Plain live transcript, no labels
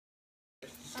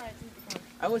Alright, take the card.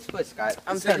 I was first, guys.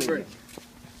 I'm Second telling you.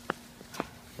 break.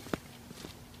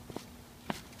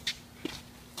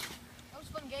 That was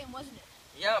a fun game, wasn't it?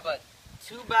 Yeah, but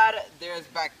too bad there's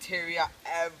bacteria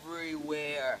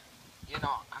everywhere. You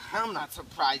know, I'm not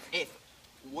surprised if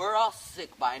we're all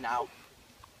sick by now.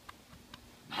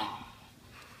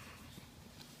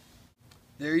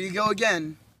 There you go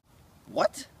again.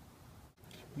 What?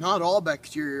 Not all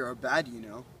bacteria are bad, you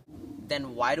know.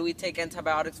 Then why do we take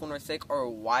antibiotics when we're sick, or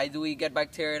why do we get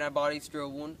bacteria in our bodies through a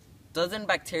wound? Doesn't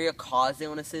bacteria cause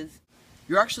illnesses?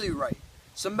 You're actually right.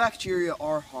 Some bacteria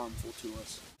are harmful to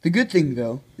us. The good thing,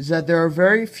 though, is that there are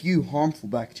very few harmful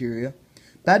bacteria.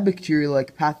 Bad bacteria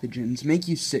like pathogens make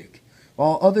you sick,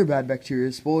 while other bad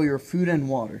bacteria spoil your food and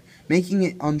water, making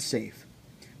it unsafe.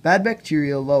 Bad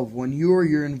bacteria love when you or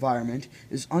your environment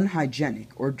is unhygienic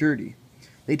or dirty.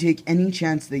 They take any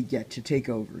chance they get to take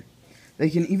over. They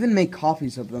can even make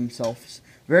copies of themselves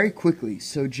very quickly,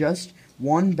 so just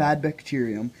one bad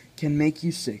bacterium can make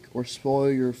you sick or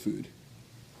spoil your food.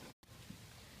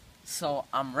 So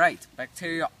I'm right.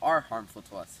 Bacteria are harmful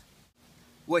to us.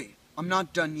 Wait, I'm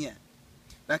not done yet.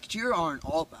 Bacteria aren't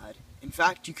all bad. In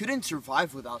fact, you couldn't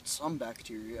survive without some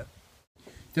bacteria.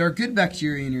 There are good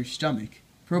bacteria in your stomach.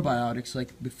 Probiotics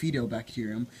like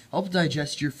Bifidobacterium help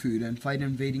digest your food and fight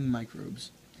invading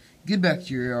microbes. Good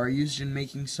bacteria are used in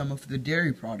making some of the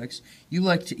dairy products you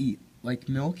like to eat, like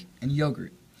milk and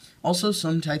yogurt. Also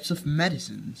some types of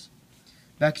medicines.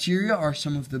 Bacteria are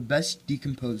some of the best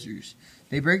decomposers.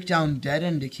 They break down dead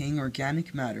and decaying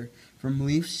organic matter from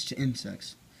leaves to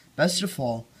insects. Best of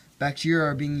all, bacteria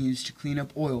are being used to clean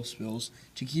up oil spills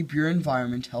to keep your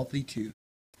environment healthy too.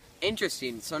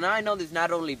 Interesting. So now I know there's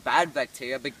not only bad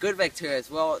bacteria, but good bacteria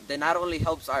as well that not only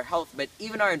helps our health, but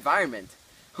even our environment.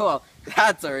 Well,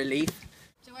 that's a relief.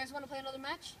 So you guys want to play another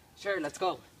match? Sure, let's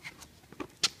go.